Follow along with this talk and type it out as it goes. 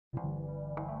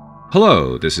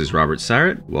Hello, this is Robert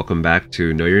Syrett. Welcome back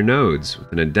to Know Your Nodes with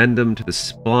an addendum to the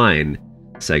spline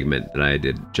segment that I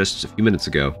did just a few minutes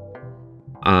ago.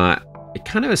 It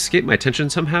kind of escaped my attention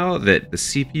somehow that the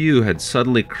CPU had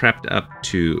suddenly crept up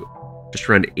to just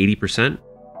around 80%,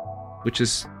 which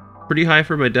is pretty high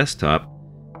for my desktop,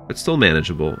 but still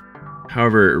manageable.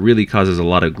 However, it really causes a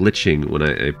lot of glitching when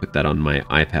I put that on my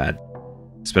iPad,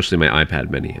 especially my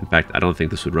iPad mini. In fact, I don't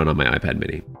think this would run on my iPad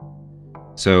mini.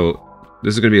 So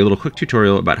this is going to be a little quick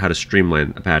tutorial about how to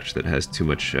streamline a patch that has too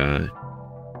much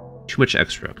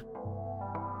extra.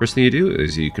 First thing you do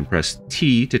is you can press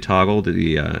T to toggle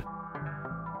the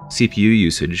CPU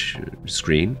usage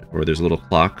screen, or there's a little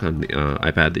clock on the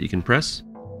iPad that you can press.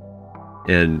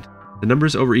 And the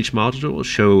numbers over each module will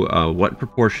show what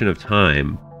proportion of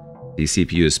time the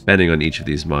CPU is spending on each of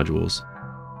these modules.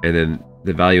 And then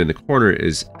the value in the corner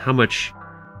is how much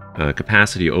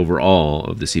capacity overall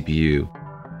of the CPU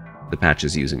the patch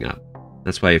is using up.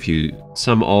 That's why if you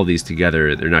sum all these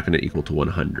together, they're not going to equal to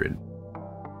 100.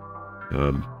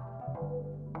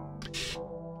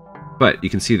 But you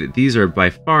can see that these are by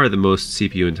far the most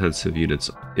CPU intensive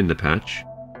units in the patch.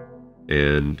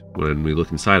 And when we look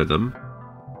inside of them,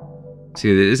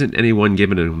 see there isn't any one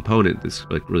given component that's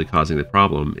like really causing the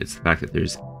problem. It's the fact that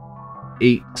there's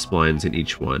 8 splines in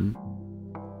each one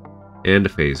and a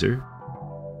phaser.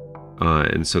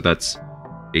 And so that's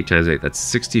 8 times 8, that's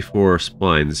 64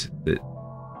 splines that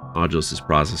Modulus is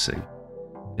processing.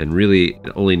 And really,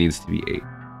 it only needs to be 8.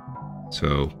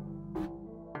 So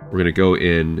we're going to go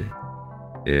in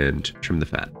and trim the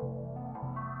fat.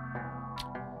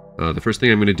 The first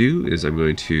thing I'm going to do is I'm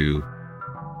going to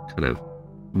kind of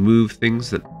move things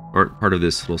that aren't part of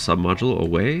this little submodule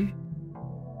away.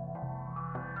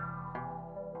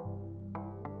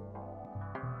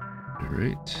 All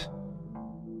right.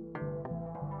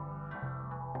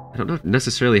 I don't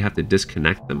necessarily have to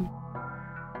disconnect them.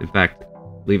 In fact,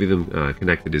 leaving them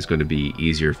connected is going to be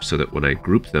easier so that when I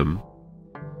group them,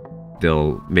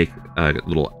 they'll make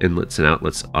little inlets and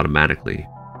outlets automatically.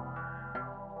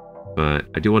 But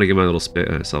I do want to give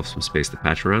myself some space to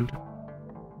patch around.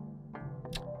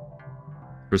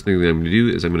 First thing that I'm going to do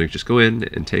is I'm going to just go in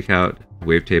and take out the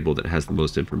wavetable that has the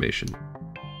most information.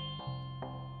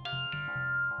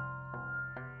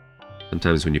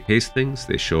 Sometimes when you paste things,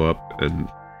 they show up in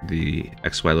the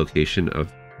XY location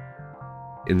of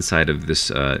inside of this.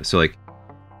 So like,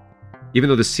 even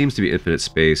though this seems to be infinite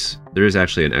space, there is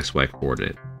actually an XY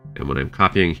coordinate. And when I'm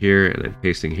copying here and I'm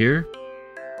pasting here,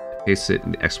 I paste it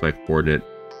in the XY coordinate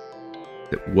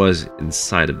that was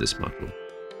inside of this module.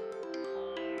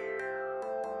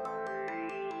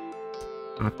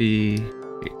 Copy,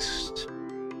 paste.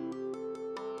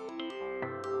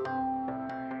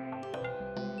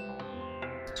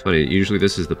 It's funny, usually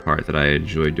this is the part that I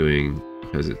enjoy doing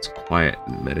because it's quiet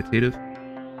and meditative.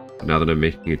 But now that I'm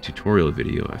making a tutorial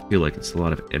video, I feel like it's a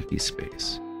lot of empty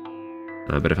space.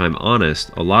 But if I'm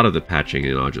honest, a lot of the patching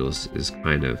in Modulus is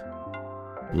kind of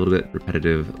a little bit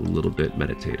repetitive, a little bit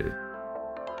meditative.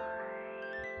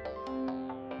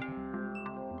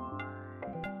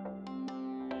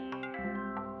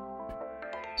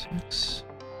 Six.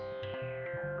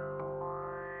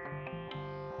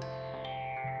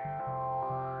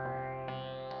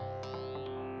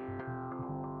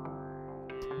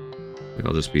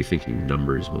 I'll just be thinking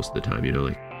numbers most of the time, you know,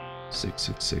 like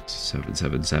 666,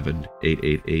 777,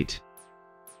 888.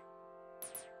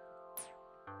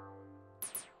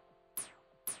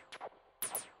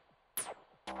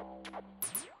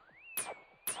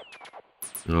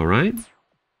 All right.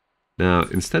 Now,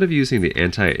 instead of using the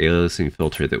anti-aliasing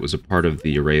filter that was a part of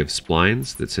the array of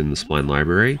splines that's in the spline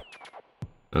library,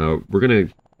 we're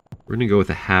gonna go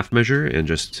with a half measure and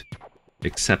just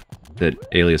accept that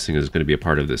aliasing is going to be a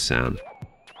part of this sound,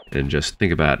 and just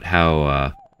think about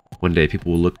how one day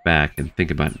people will look back and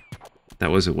think about that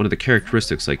was one of the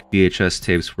characteristics. Like VHS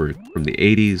tapes were from the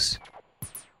 80s,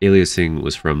 aliasing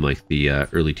was from like the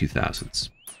early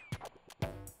 2000s.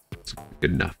 It's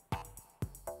good enough.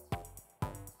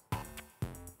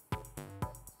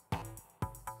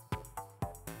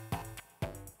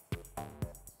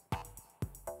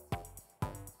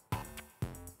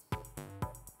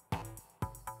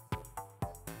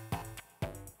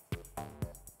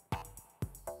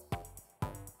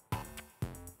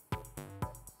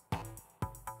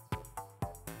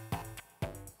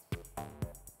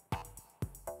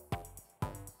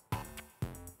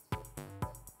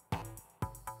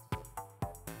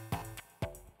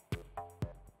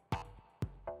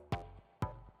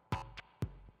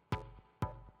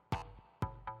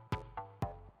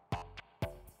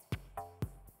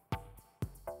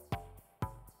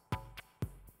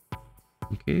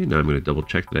 Okay, now I'm going to double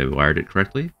check that I wired it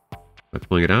correctly. By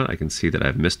pulling it out, I can see that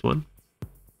I've missed one.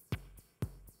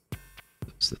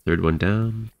 That's the third one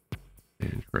down.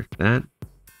 And correct that.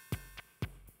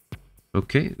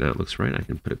 Okay, that looks right. I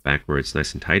can put it back where it's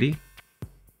nice and tidy.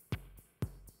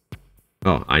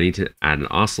 Oh, I need to add an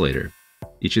oscillator.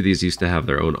 Each of these used to have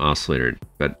their own oscillator,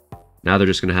 but now they're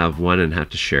just going to have one and have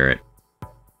to share it.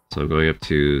 So I'm going up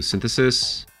to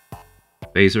Synthesis,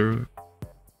 Phasor,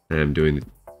 and I'm doing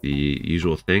the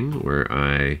usual thing where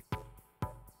I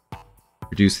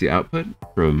reduce the output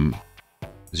from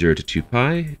 0 to 2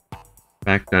 pi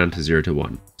back down to 0 to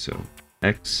 1. So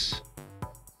x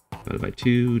divided by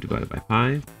 2 divided by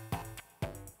pi.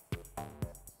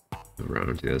 Go around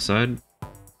to the other side.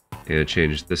 And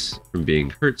change this from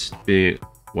being hertz to being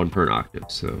 1 per an octave.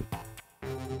 So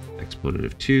exponent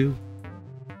of 2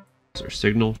 is our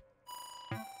signal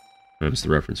times the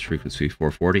reference frequency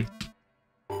 440.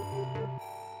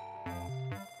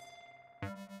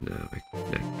 Now I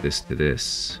connect this to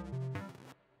this.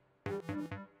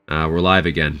 We're live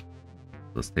again.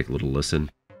 Let's take a little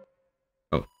listen.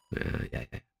 Oh, yeah.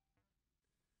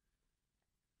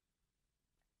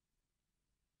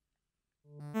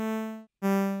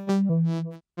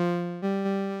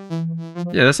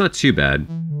 Yeah, that's not too bad.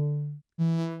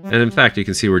 And in fact, you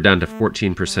can see we're down to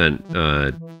 14%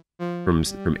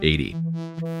 from 80,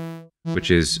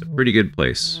 which is a pretty good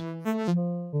place.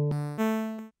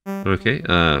 Okay,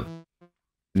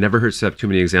 never hurts to have too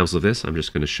many examples of this. I'm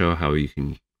just going to show how you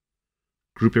can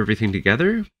group everything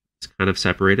together. It's kind of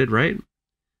separated, right?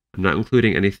 I'm not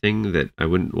including anything that I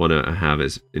wouldn't want to have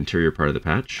as interior part of the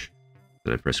patch.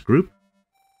 Then I press group.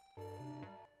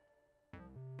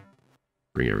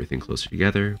 Bring everything closer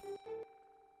together.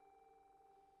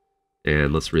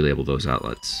 And let's relabel those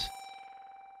outlets.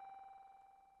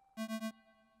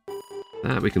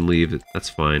 That we can leave, that's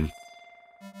fine.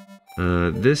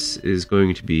 This is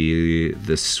going to be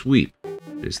the sweep.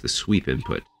 It is the sweep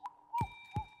input.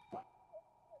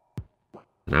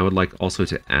 And I would like also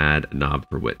to add a knob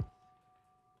for width.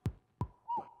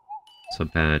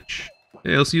 Subpatch.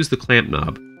 Okay, let's use the clamp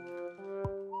knob.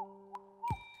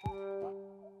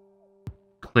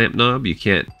 Clamp knob, you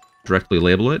can't directly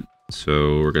label it,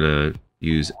 so we're gonna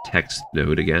use text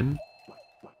node again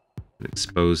and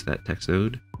expose that text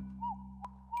node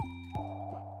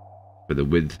for the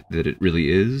width that it really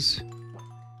is.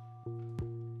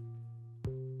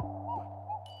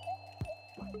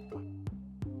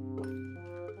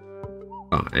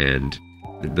 Oh, and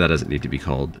that doesn't need to be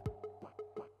called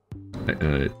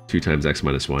 2 times x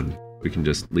minus 1. We can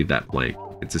just leave that blank.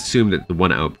 It's assumed that the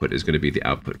one output is going to be the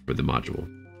output for the module.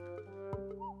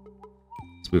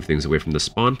 Let's move things away from the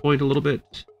spawn point a little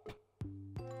bit.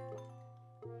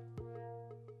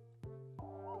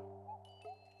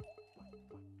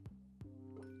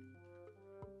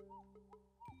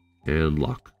 And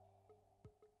lock.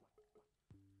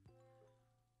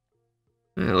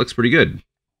 That looks pretty good.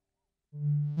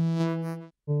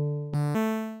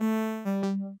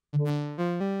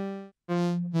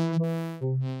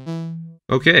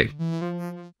 Okay.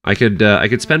 I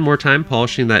could spend more time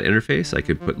polishing that interface. I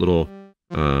could put little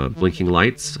blinking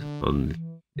lights on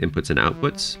inputs and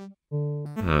outputs.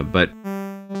 But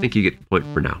I think you get the point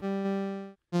for now.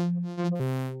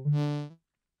 All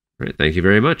right, thank you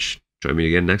very much. Join me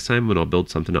again next time when I'll build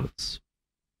something else.